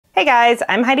Hey guys,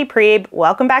 I'm Heidi Priebe.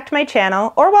 Welcome back to my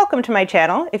channel, or welcome to my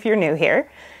channel if you're new here.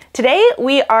 Today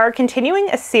we are continuing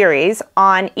a series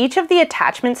on each of the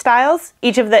attachment styles,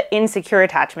 each of the insecure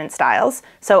attachment styles,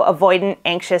 so avoidant,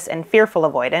 anxious, and fearful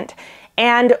avoidant,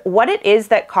 and what it is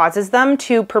that causes them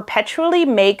to perpetually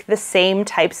make the same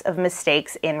types of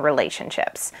mistakes in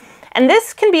relationships. And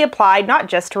this can be applied not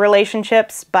just to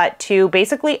relationships, but to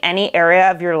basically any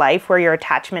area of your life where your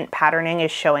attachment patterning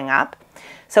is showing up.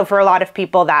 So for a lot of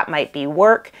people, that might be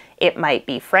work, it might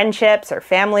be friendships or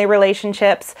family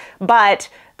relationships, but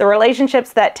the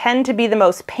relationships that tend to be the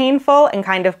most painful and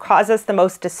kind of cause us the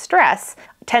most distress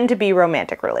tend to be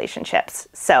romantic relationships.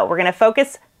 So we're going to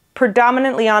focus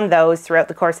predominantly on those throughout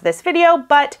the course of this video,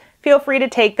 but feel free to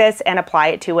take this and apply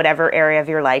it to whatever area of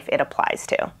your life it applies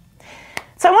to.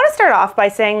 So I want to start off by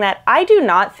saying that I do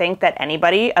not think that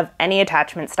anybody of any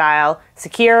attachment style,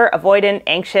 secure, avoidant,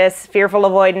 anxious, fearful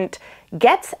avoidant,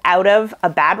 gets out of a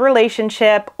bad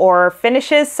relationship or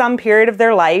finishes some period of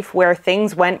their life where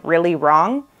things went really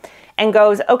wrong and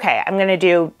goes, okay, I'm going to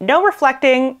do no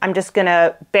reflecting. I'm just going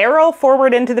to barrel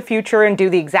forward into the future and do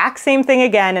the exact same thing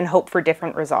again and hope for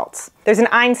different results. There's an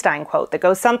Einstein quote that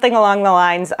goes something along the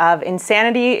lines of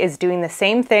insanity is doing the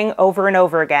same thing over and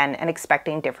over again and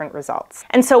expecting different results.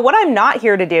 And so what I'm not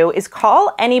here to do is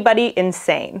call anybody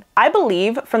insane. I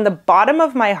believe from the bottom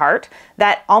of my heart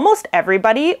that almost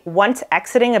everybody, once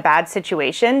exiting a bad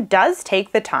situation, does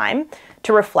take the time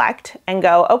to reflect and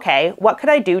go, okay, what could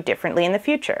I do differently in the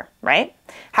future, right?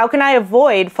 How can I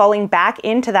avoid falling back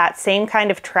into that same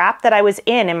kind of trap that I was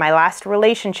in my last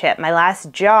relationship, my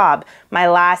last job, my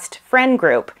last friend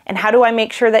group? And how do I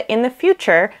make sure that in the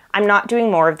future, I'm not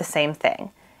doing more of the same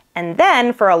thing? And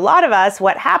then for a lot of us,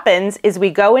 what happens is we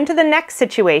go into the next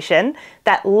situation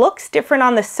that looks different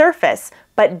on the surface,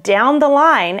 but down the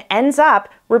line ends up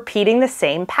repeating the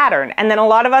same pattern. And then a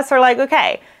lot of us are like,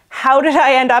 okay, how did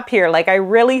I end up here? Like, I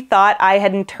really thought I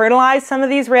had internalized some of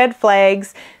these red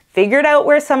flags, figured out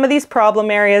where some of these problem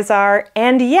areas are,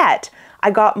 and yet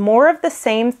I got more of the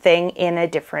same thing in a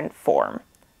different form,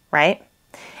 right?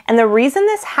 And the reason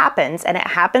this happens, and it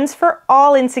happens for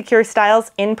all insecure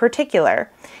styles in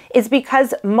particular, is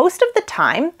because most of the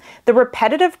time, the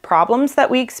repetitive problems that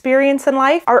we experience in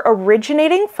life are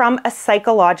originating from a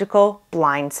psychological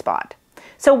blind spot.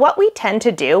 So what we tend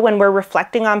to do when we're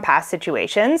reflecting on past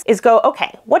situations is go,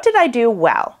 okay, what did I do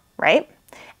well, right?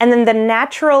 And then the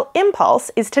natural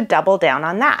impulse is to double down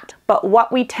on that. But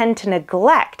what we tend to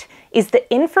neglect is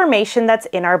the information that's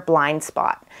in our blind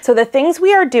spot. So the things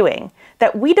we are doing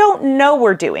that we don't know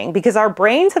we're doing because our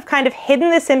brains have kind of hidden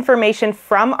this information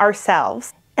from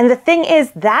ourselves. And the thing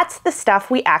is, that's the stuff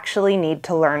we actually need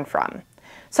to learn from.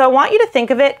 So I want you to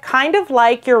think of it kind of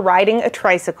like you're riding a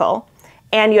tricycle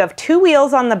and you have two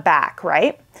wheels on the back,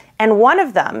 right? And one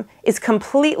of them is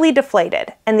completely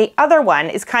deflated and the other one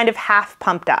is kind of half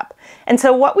pumped up. And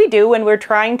so what we do when we're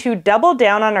trying to double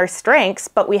down on our strengths,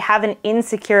 but we have an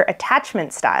insecure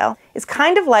attachment style, is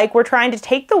kind of like we're trying to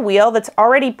take the wheel that's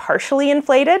already partially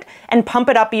inflated and pump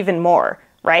it up even more,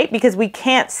 right? Because we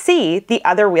can't see the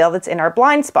other wheel that's in our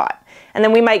blind spot. And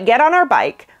then we might get on our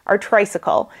bike, our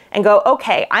tricycle, and go,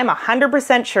 okay, I'm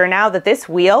 100% sure now that this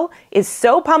wheel is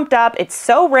so pumped up, it's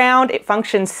so round, it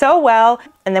functions so well,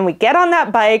 and then we get on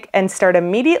that bike and start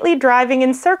immediately driving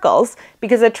in circles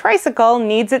because a tricycle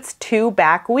needs its two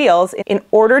back wheels in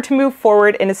order to move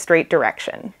forward in a straight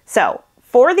direction. So,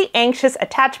 for the anxious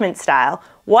attachment style,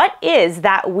 what is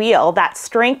that wheel, that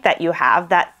strength that you have,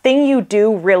 that thing you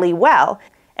do really well?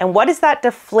 And what is that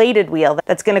deflated wheel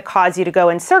that's going to cause you to go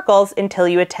in circles until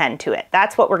you attend to it?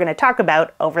 That's what we're going to talk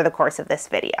about over the course of this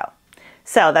video.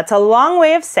 So that's a long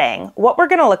way of saying what we're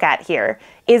going to look at here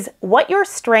is what your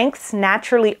strengths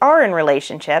naturally are in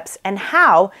relationships and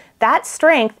how that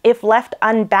strength, if left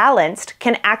unbalanced,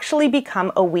 can actually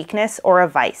become a weakness or a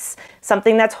vice,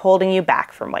 something that's holding you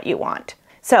back from what you want.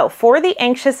 So for the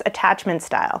anxious attachment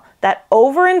style, that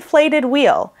overinflated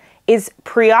wheel is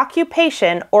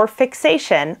preoccupation or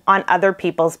fixation on other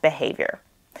people's behavior.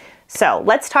 So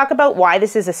let's talk about why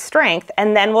this is a strength,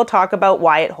 and then we'll talk about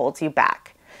why it holds you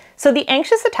back. So the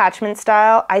anxious attachment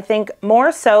style, I think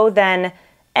more so than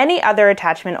any other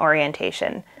attachment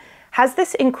orientation, has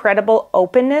this incredible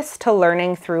openness to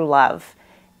learning through love.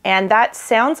 And that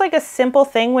sounds like a simple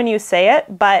thing when you say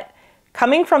it, but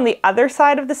coming from the other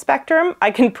side of the spectrum,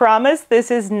 I can promise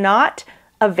this is not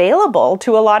available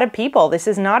to a lot of people. This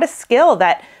is not a skill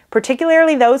that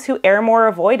particularly those who err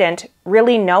more avoidant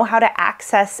really know how to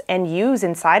access and use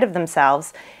inside of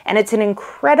themselves. And it's an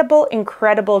incredible,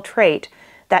 incredible trait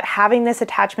that having this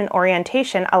attachment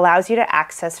orientation allows you to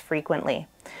access frequently.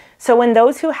 So when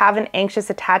those who have an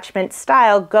anxious attachment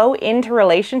style go into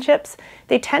relationships,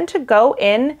 they tend to go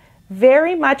in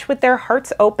very much with their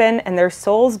hearts open and their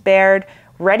souls bared,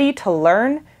 ready to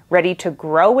learn, ready to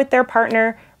grow with their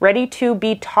partner, ready to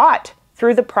be taught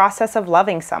through the process of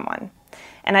loving someone.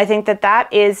 And I think that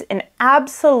that is an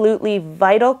absolutely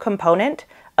vital component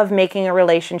of making a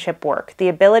relationship work. The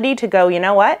ability to go, you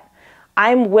know what?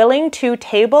 I'm willing to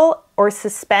table or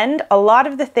suspend a lot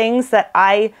of the things that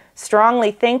I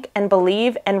strongly think and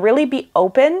believe and really be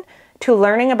open to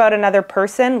learning about another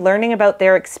person, learning about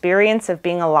their experience of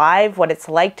being alive, what it's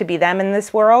like to be them in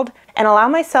this world, and allow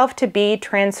myself to be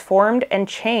transformed and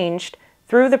changed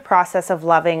through the process of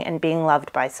loving and being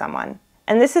loved by someone.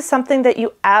 And this is something that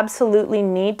you absolutely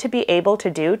need to be able to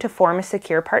do to form a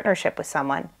secure partnership with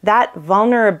someone. That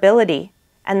vulnerability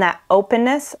and that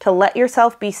openness to let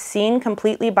yourself be seen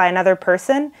completely by another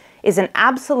person is an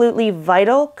absolutely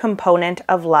vital component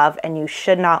of love, and you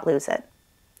should not lose it.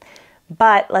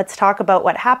 But let's talk about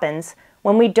what happens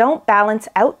when we don't balance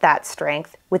out that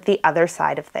strength with the other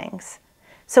side of things.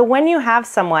 So when you have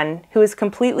someone who is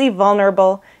completely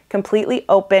vulnerable, completely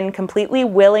open, completely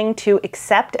willing to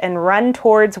accept and run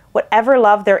towards whatever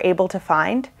love they're able to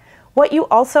find, what you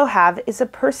also have is a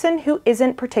person who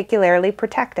isn't particularly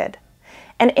protected.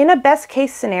 And in a best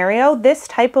case scenario, this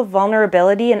type of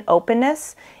vulnerability and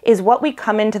openness is what we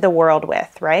come into the world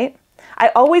with, right? I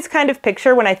always kind of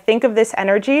picture, when I think of this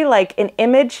energy, like an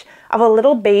image of a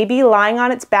little baby lying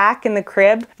on its back in the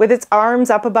crib with its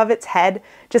arms up above its head,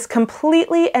 just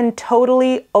completely and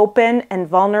totally open and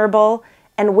vulnerable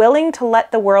and willing to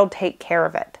let the world take care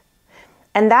of it.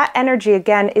 And that energy,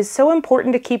 again, is so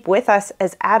important to keep with us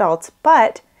as adults,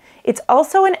 but it's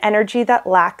also an energy that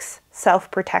lacks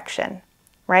self-protection,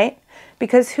 right?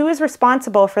 Because who is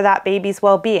responsible for that baby's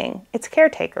well-being? It's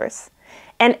caretakers.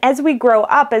 And as we grow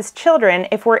up as children,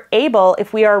 if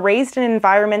we are raised in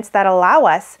environments that allow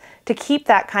us to keep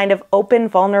that kind of open,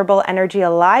 vulnerable energy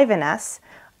alive in us,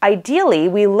 ideally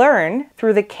we learn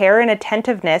through the care and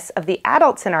attentiveness of the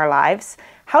adults in our lives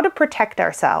how to protect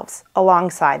ourselves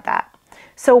alongside that.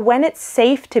 So when it's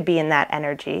safe to be in that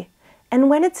energy and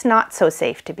when it's not so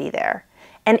safe to be there.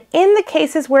 And in the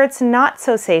cases where it's not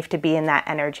so safe to be in that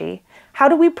energy, how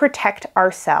do we protect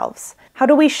ourselves? How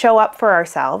do we show up for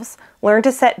ourselves, learn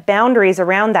to set boundaries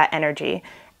around that energy,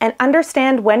 and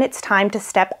understand when it's time to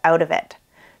step out of it?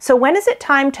 So when is it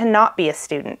time to not be a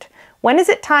student? When is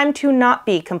it time to not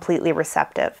be completely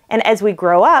receptive? And as we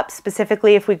grow up,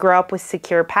 specifically if we grow up with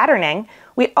secure patterning,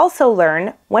 we also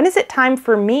learn when is it time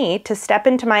for me to step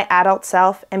into my adult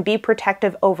self and be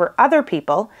protective over other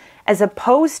people, as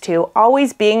opposed to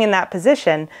always being in that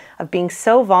position of being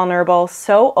so vulnerable,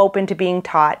 so open to being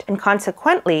taught, and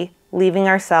consequently leaving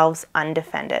ourselves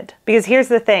undefended. Because here's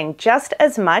the thing, just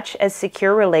as much as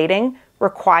secure relating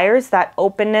requires that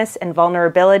openness and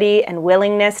vulnerability and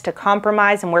willingness to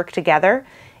compromise and work together,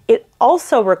 it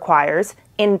also requires,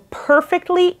 in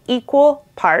perfectly equal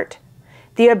part,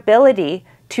 the ability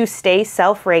to stay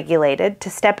self-regulated, to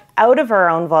step out of our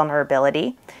own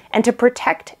vulnerability, and to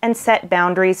protect and set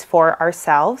boundaries for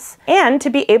ourselves, and to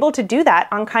be able to do that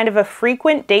on kind of a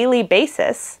frequent daily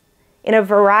basis in a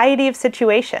variety of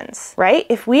situations, right?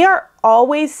 If we are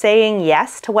always saying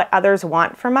yes to what others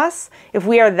want from us, if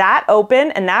we are that open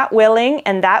and that willing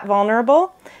and that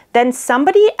vulnerable, then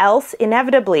somebody else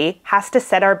inevitably has to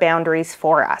set our boundaries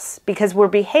for us because we're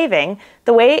behaving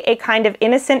the way a kind of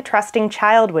innocent, trusting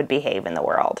child would behave in the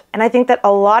world. And I think that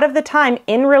a lot of the time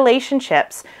in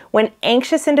relationships, when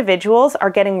anxious individuals are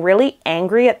getting really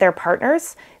angry at their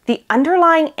partners, the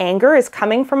underlying anger is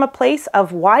coming from a place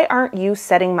of, why aren't you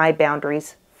setting my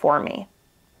boundaries for me,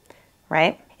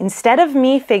 right? Instead of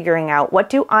me figuring out what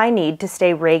do I need to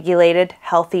stay regulated,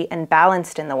 healthy, and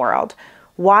balanced in the world,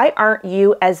 why aren't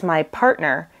you as my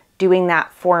partner doing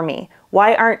that for me?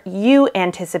 Why aren't you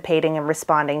anticipating and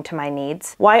responding to my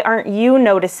needs? Why aren't you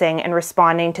noticing and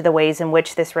responding to the ways in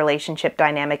which this relationship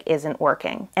dynamic isn't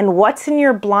working? And what's in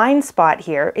your blind spot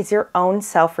here is your own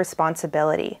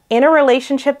self-responsibility. In a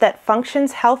relationship that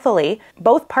functions healthily,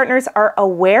 both partners are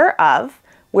aware of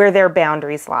where their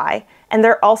boundaries lie, and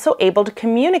they're also able to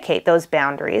communicate those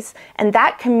boundaries. And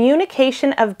that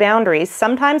communication of boundaries,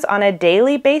 sometimes on a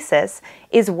daily basis,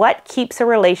 is what keeps a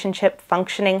relationship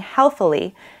functioning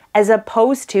healthily, as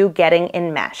opposed to getting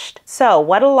enmeshed. So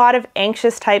what a lot of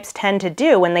anxious types tend to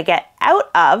do when they get out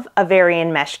of a very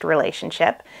enmeshed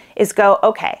relationship is go,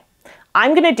 okay,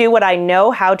 I'm gonna do what I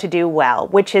know how to do well,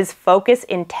 which is focus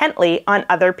intently on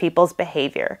other people's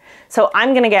behavior. So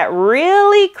I'm gonna get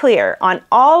really clear on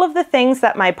all of the things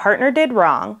that my partner did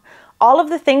wrong, all of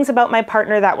the things about my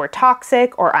partner that were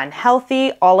toxic or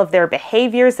unhealthy, all of their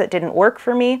behaviors that didn't work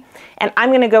for me, and I'm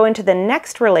going to go into the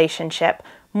next relationship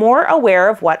more aware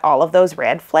of what all of those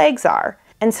red flags are.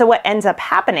 And so what ends up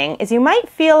happening is you might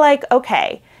feel like,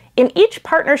 okay, in each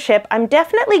partnership, I'm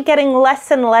definitely getting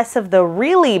less and less of the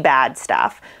really bad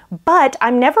stuff, but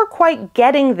I'm never quite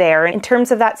getting there in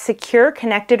terms of that secure,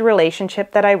 connected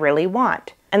relationship that I really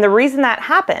want. And the reason that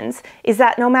happens is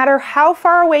that no matter how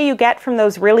far away you get from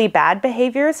those really bad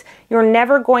behaviors, you're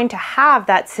never going to have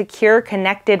that secure,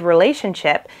 connected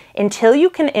relationship until you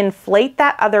can inflate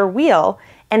that other wheel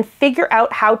and figure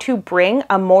out how to bring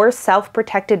a more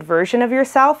self-protected version of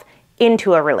yourself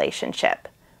into a relationship,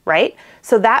 right?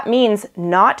 So that means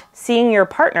not seeing your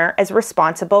partner as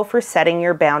responsible for setting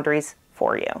your boundaries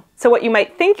for you. So what you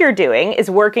might think you're doing is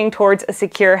working towards a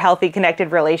secure, healthy,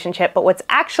 connected relationship, but what's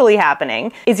actually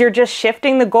happening is you're just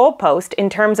shifting the goalpost in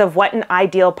terms of what an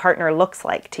ideal partner looks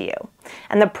like to you.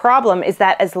 And the problem is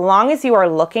that as long as you are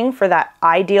looking for that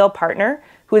ideal partner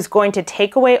who is going to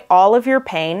take away all of your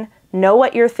pain, know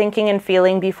what you're thinking and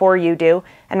feeling before you do,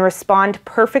 and respond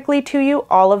perfectly to you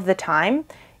all of the time,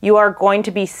 you are going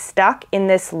to be stuck in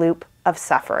this loop of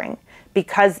suffering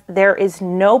because there is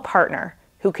no partner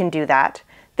who can do that.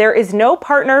 There is no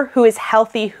partner who is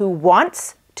healthy who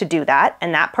wants to do that,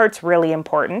 and that part's really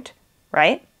important,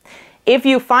 right? If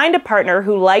you find a partner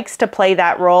who likes to play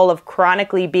that role of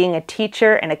chronically being a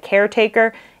teacher and a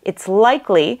caretaker, it's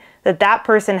likely that that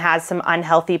person has some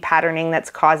unhealthy patterning that's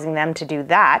causing them to do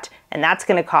that, and that's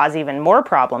going to cause even more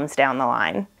problems down the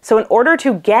line. So in order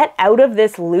to get out of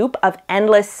this loop of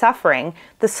endless suffering,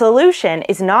 the solution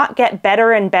is not get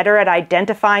better and better at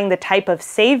identifying the type of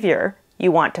savior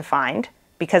you want to find,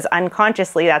 because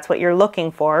unconsciously that's what you're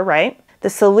looking for, right? The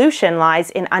solution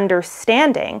lies in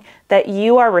understanding that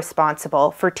you are responsible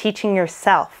for teaching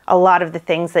yourself a lot of the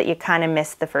things that you kind of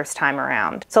missed the first time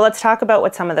around. So let's talk about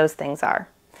what some of those things are.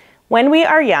 When we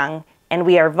are young and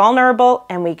we are vulnerable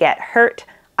and we get hurt,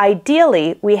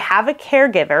 ideally we have a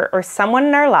caregiver or someone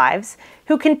in our lives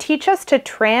who can teach us to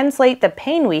translate the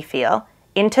pain we feel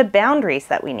into boundaries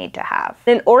that we need to have.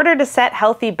 In order to set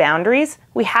healthy boundaries,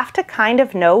 we have to kind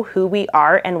of know who we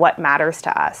are and what matters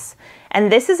to us.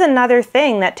 And this is another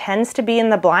thing that tends to be in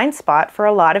the blind spot for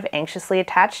a lot of anxiously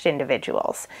attached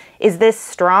individuals, is this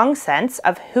strong sense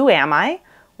of who am I,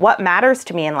 what matters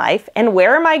to me in life, and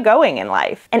where am I going in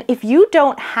life? And if you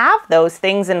don't have those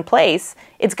things in place,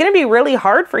 it's going to be really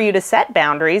hard for you to set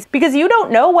boundaries because you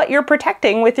don't know what you're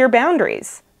protecting with your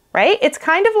boundaries, right? It's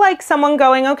kind of like someone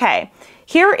going, okay,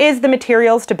 here is the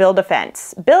materials to build a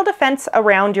fence. Build a fence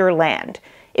around your land.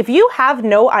 If you have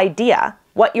no idea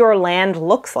what your land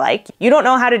looks like, you don't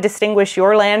know how to distinguish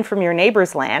your land from your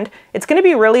neighbor's land, it's going to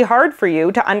be really hard for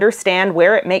you to understand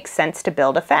where it makes sense to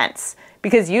build a fence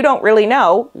because you don't really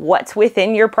know what's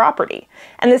within your property.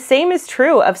 And the same is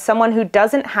true of someone who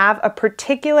doesn't have a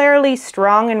particularly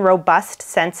strong and robust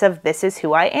sense of this is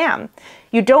who I am.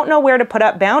 You don't know where to put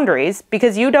up boundaries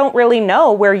because you don't really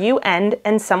know where you end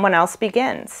and someone else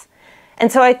begins.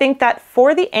 And so I think that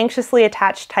for the anxiously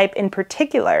attached type in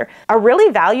particular, a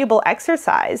really valuable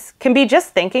exercise can be just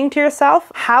thinking to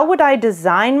yourself, how would I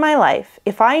design my life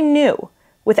if I knew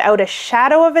without a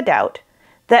shadow of a doubt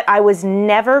that I was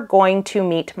never going to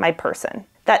meet my person?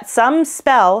 That some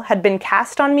spell had been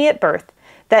cast on me at birth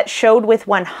that showed with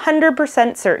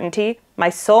 100% certainty my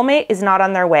soulmate is not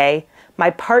on their way,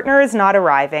 my partner is not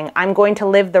arriving, I'm going to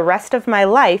live the rest of my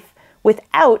life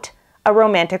without a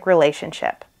romantic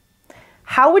relationship.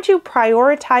 How would you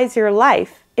prioritize your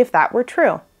life if that were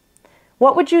true?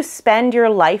 What would you spend your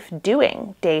life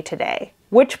doing day to day?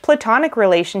 Which platonic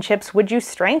relationships would you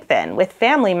strengthen with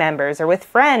family members or with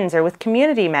friends or with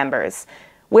community members?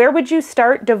 Where would you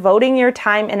start devoting your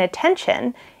time and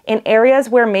attention in areas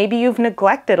where maybe you've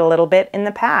neglected a little bit in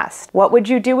the past? What would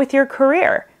you do with your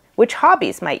career? Which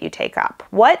hobbies might you take up?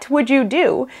 What would you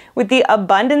do with the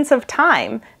abundance of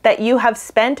time that you have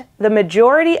spent the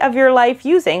majority of your life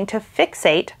using to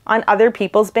fixate on other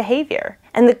people's behavior?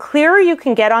 And the clearer you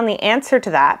can get on the answer to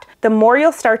that, the more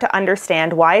you'll start to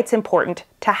understand why it's important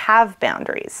to have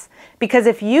boundaries. Because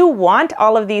if you want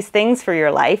all of these things for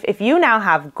your life, if you now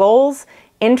have goals,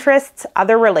 interests,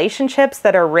 other relationships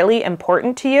that are really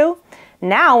important to you,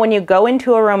 now when you go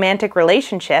into a romantic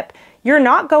relationship, you're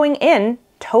not going in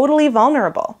totally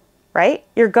vulnerable, right?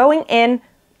 You're going in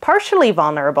partially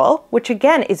vulnerable, which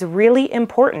again is really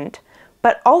important,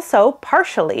 but also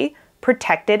partially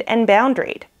protected and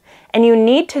boundaried. And you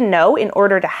need to know, in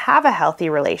order to have a healthy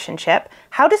relationship,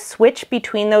 how to switch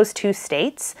between those two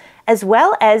states, as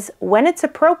well as when it's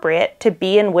appropriate to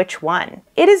be in which one.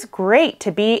 It is great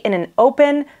to be in an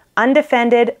open,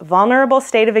 undefended, vulnerable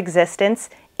state of existence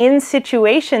in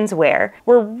situations where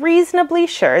we're reasonably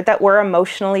sure that we're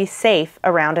emotionally safe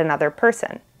around another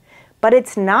person. But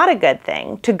it's not a good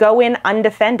thing to go in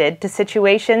undefended to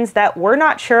situations that we're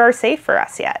not sure are safe for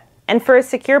us yet. And for a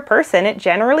secure person, it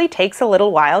generally takes a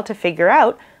little while to figure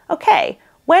out, okay,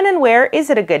 when and where is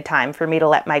it a good time for me to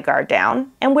let my guard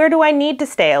down? And where do I need to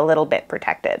stay a little bit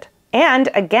protected? And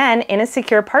again, in a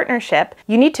secure partnership,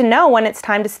 you need to know when it's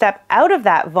time to step out of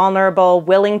that vulnerable,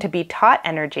 willing to be taught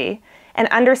energy and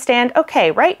understand,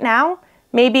 okay, right now,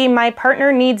 maybe my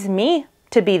partner needs me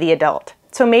to be the adult.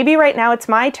 So maybe right now it's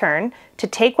my turn to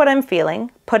take what I'm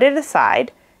feeling, put it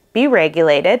aside, be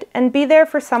regulated, and be there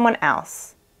for someone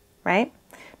else, right?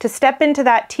 To step into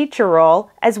that teacher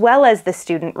role as well as the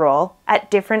student role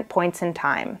at different points in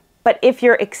time. But if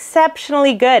you're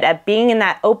exceptionally good at being in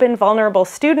that open, vulnerable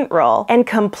student role and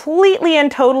completely and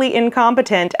totally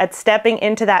incompetent at stepping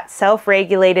into that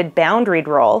self-regulated, boundaried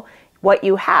role, what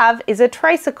you have is a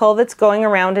tricycle that's going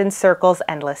around in circles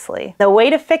endlessly. The way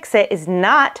to fix it is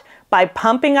not by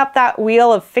pumping up that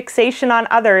wheel of fixation on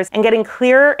others and getting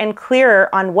clearer and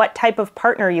clearer on what type of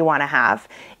partner you want to have.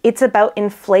 It's about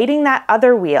inflating that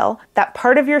other wheel, that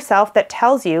part of yourself that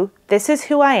tells you, this is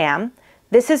who I am,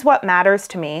 this is what matters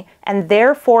to me, and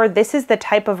therefore this is the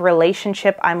type of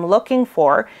relationship I'm looking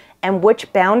for and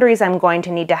which boundaries I'm going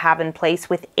to need to have in place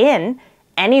within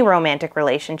any romantic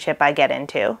relationship I get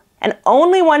into. And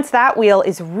only once that wheel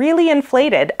is really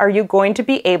inflated are you going to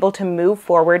be able to move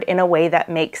forward in a way that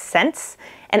makes sense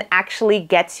and actually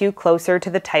gets you closer to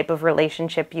the type of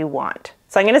relationship you want.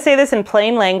 So I'm going to say this in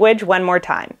plain language one more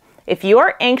time. If you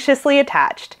are anxiously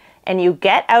attached and you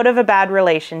get out of a bad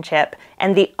relationship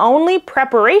and the only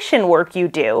preparation work you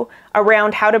do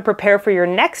around how to prepare for your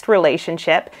next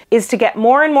relationship is to get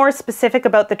more and more specific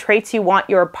about the traits you want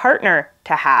your partner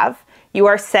to have, you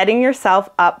are setting yourself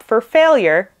up for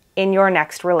failure in your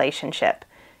next relationship.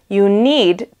 You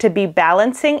need to be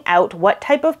balancing out what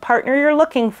type of partner you're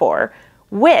looking for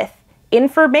with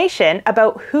information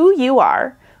about who you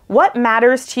are, what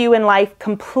matters to you in life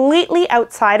completely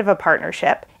outside of a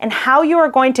partnership, and how you are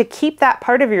going to keep that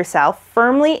part of yourself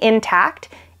firmly intact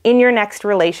in your next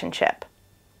relationship.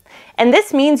 And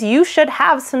this means you should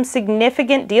have some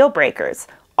significant deal breakers.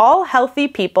 All healthy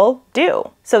people do.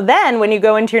 So then when you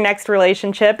go into your next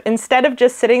relationship, instead of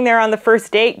just sitting there on the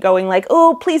first date going like,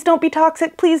 oh, please don't be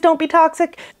toxic, please don't be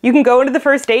toxic, you can go into the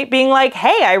first date being like,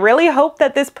 hey, I really hope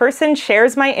that this person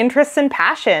shares my interests and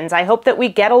passions. I hope that we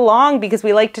get along because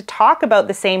we like to talk about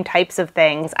the same types of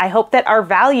things. I hope that our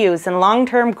values and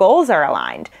long-term goals are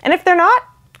aligned. And if they're not,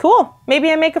 cool,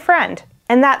 maybe I make a friend.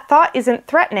 And that thought isn't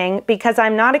threatening because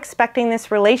I'm not expecting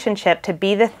this relationship to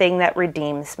be the thing that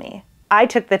redeems me. I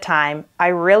took the time, I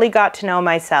really got to know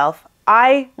myself,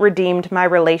 I redeemed my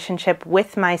relationship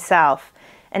with myself,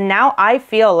 and now I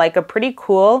feel like a pretty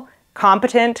cool,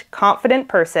 competent, confident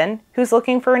person who's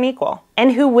looking for an equal,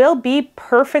 and who will be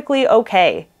perfectly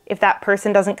okay if that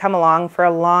person doesn't come along for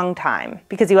a long time,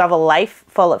 because you have a life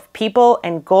full of people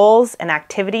and goals and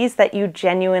activities that you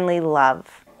genuinely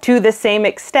love, to the same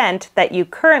extent that you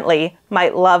currently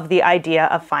might love the idea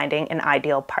of finding an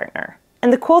ideal partner.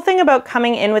 And the cool thing about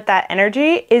coming in with that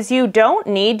energy is you don't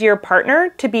need your partner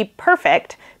to be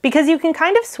perfect because you can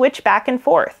kind of switch back and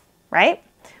forth, right?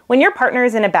 When your partner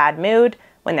is in a bad mood,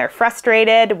 when they're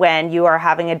frustrated, when you are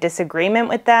having a disagreement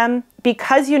with them,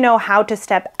 because you know how to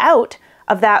step out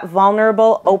of that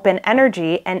vulnerable, open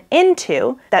energy and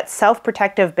into that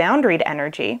self-protective boundaried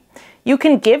energy, you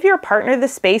can give your partner the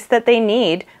space that they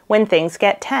need when things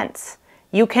get tense.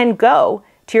 You can go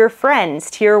to your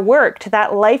friends, to your work, to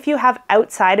that life you have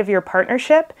outside of your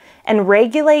partnership, and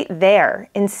regulate there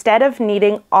instead of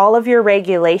needing all of your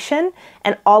regulation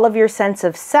and all of your sense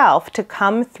of self to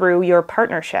come through your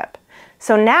partnership.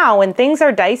 So now when things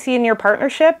are dicey in your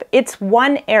partnership, it's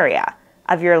one area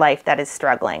of your life that is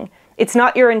struggling. It's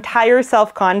not your entire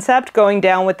self-concept going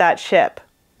down with that ship,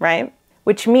 right?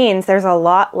 Which means there's a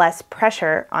lot less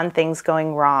pressure on things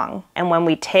going wrong. And when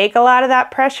we take a lot of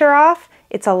that pressure off,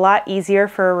 it's a lot easier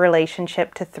for a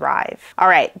relationship to thrive. All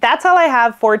right, that's all I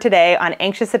have for today on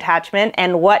anxious attachment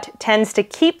and what tends to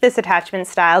keep this attachment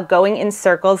style going in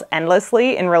circles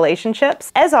endlessly in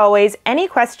relationships. As always, any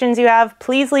questions you have,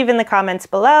 please leave in the comments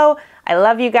below. I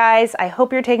love you guys. I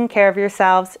hope you're taking care of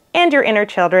yourselves and your inner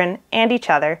children and each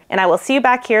other, and I will see you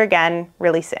back here again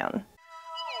really soon.